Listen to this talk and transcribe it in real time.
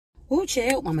Oh,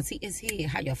 child, Mama T is here.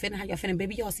 How y'all feeling? How y'all feeling,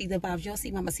 baby? Y'all see the vibes. Y'all see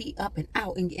Mama T up and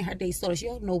out and getting her day started. So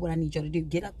y'all know what I need y'all to do.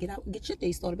 Get up, get out, and get your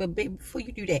day started. But baby, before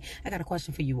you do that, I got a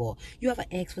question for you all. You ever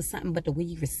ask for something, but the way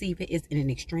you receive it is in an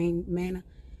extreme manner?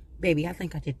 Baby, I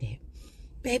think I did that.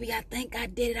 Baby, I think I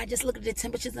did it. I just looked at the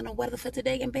temperatures and the weather for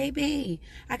today, and baby,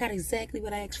 I got exactly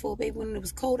what I asked for, baby. When it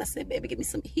was cold, I said, baby, give me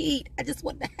some heat. I just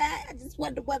want the hat. I just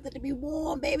want the weather to be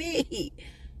warm, baby.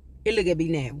 And look at me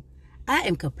now. I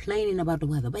am complaining about the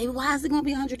weather. Baby, why is it going to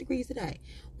be 100 degrees today?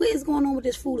 What is going on with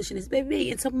this foolishness, baby?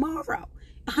 And tomorrow,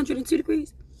 102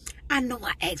 degrees? I know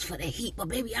I asked for the heat, but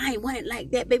baby, I ain't want it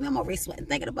like that. Baby, I'm already sweating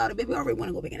thinking about it. Baby, I already want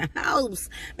to go back in the house.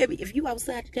 Baby, if you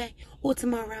outside today or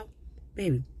tomorrow,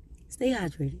 baby, stay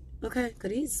hydrated, okay?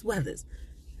 Because these weathers,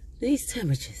 these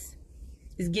temperatures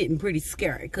is getting pretty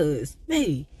scary because,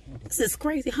 baby, this is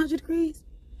crazy. 100 degrees?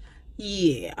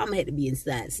 Yeah, I'm gonna have to be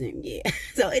inside soon, yeah.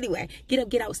 So anyway, get up,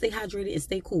 get out, stay hydrated, and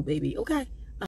stay cool, baby, okay?